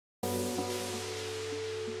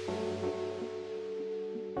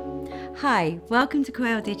Hi, welcome to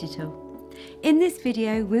Quail Digital. In this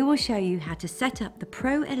video, we will show you how to set up the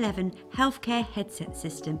Pro11 healthcare headset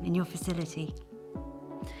system in your facility.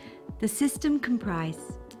 The system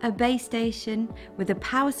comprises a base station with a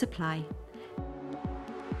power supply,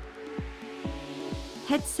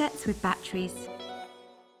 headsets with batteries,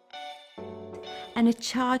 and a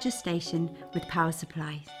charger station with power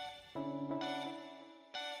supplies.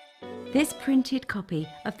 This printed copy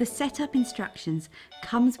of the setup instructions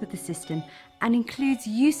comes with the system and includes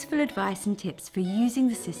useful advice and tips for using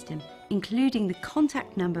the system, including the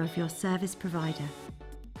contact number of your service provider.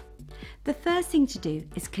 The first thing to do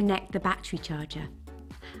is connect the battery charger.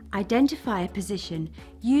 Identify a position,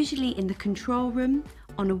 usually in the control room,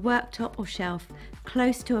 on a worktop or shelf,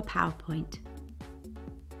 close to a power point.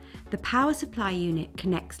 The power supply unit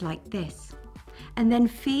connects like this, and then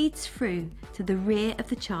feeds through to the rear of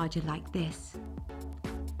the charger like this.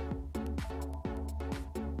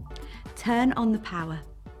 Turn on the power.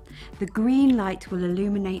 The green light will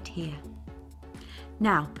illuminate here.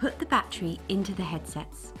 Now put the battery into the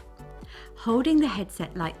headsets. Holding the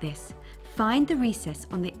headset like this, find the recess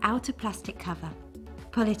on the outer plastic cover.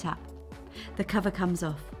 Pull it up. The cover comes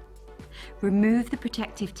off. Remove the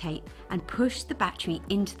protective tape and push the battery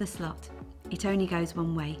into the slot. It only goes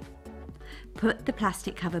one way. Put the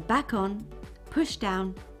plastic cover back on, push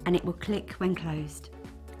down, and it will click when closed.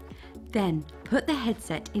 Then put the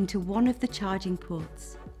headset into one of the charging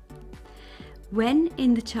ports. When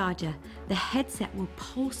in the charger, the headset will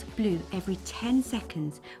pulse blue every 10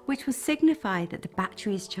 seconds, which will signify that the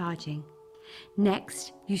battery is charging.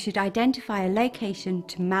 Next, you should identify a location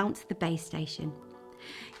to mount the base station.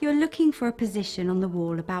 You're looking for a position on the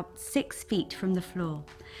wall about 6 feet from the floor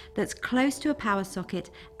that's close to a power socket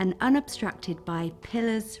and unobstructed by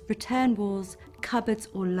pillars, return walls, cupboards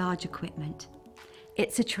or large equipment.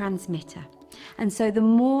 It's a transmitter, and so the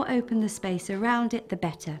more open the space around it, the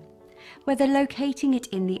better. Whether locating it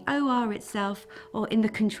in the OR itself or in the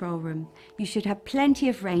control room, you should have plenty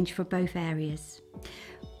of range for both areas.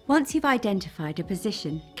 Once you've identified a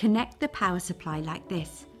position, connect the power supply like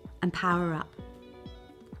this and power up.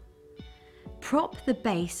 Prop the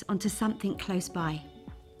base onto something close by.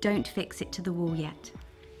 Don't fix it to the wall yet.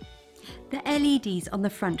 The LEDs on the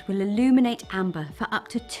front will illuminate amber for up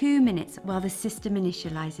to 2 minutes while the system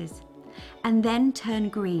initializes, and then turn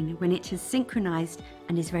green when it has synchronized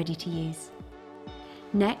and is ready to use.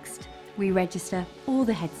 Next, we register all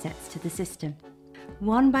the headsets to the system.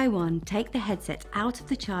 One by one, take the headset out of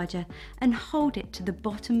the charger and hold it to the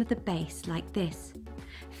bottom of the base like this,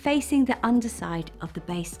 facing the underside of the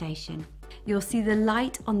base station. You'll see the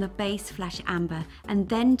light on the base flash amber and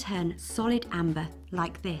then turn solid amber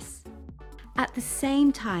like this. At the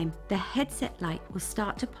same time, the headset light will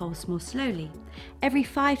start to pulse more slowly, every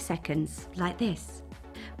 5 seconds like this.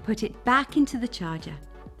 Put it back into the charger.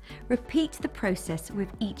 Repeat the process with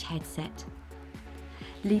each headset.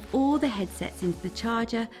 Leave all the headsets into the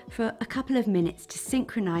charger for a couple of minutes to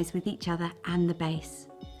synchronize with each other and the base.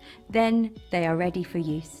 Then they are ready for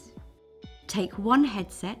use. Take one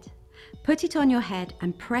headset, put it on your head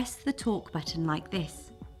and press the talk button like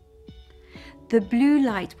this. The blue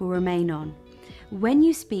light will remain on. When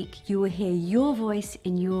you speak, you will hear your voice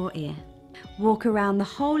in your ear. Walk around the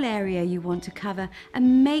whole area you want to cover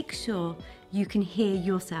and make sure you can hear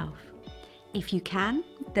yourself. If you can,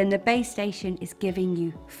 then the base station is giving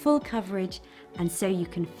you full coverage, and so you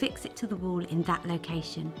can fix it to the wall in that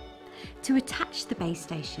location. To attach the base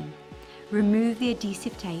station, remove the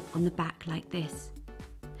adhesive tape on the back like this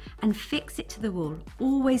and fix it to the wall,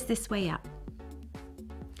 always this way up.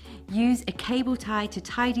 Use a cable tie to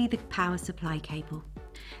tidy the power supply cable.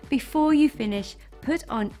 Before you finish, put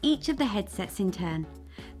on each of the headsets in turn.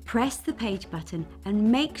 Press the page button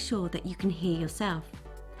and make sure that you can hear yourself.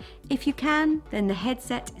 If you can, then the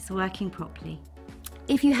headset is working properly.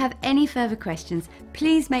 If you have any further questions,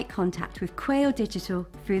 please make contact with Quail Digital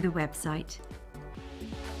through the website.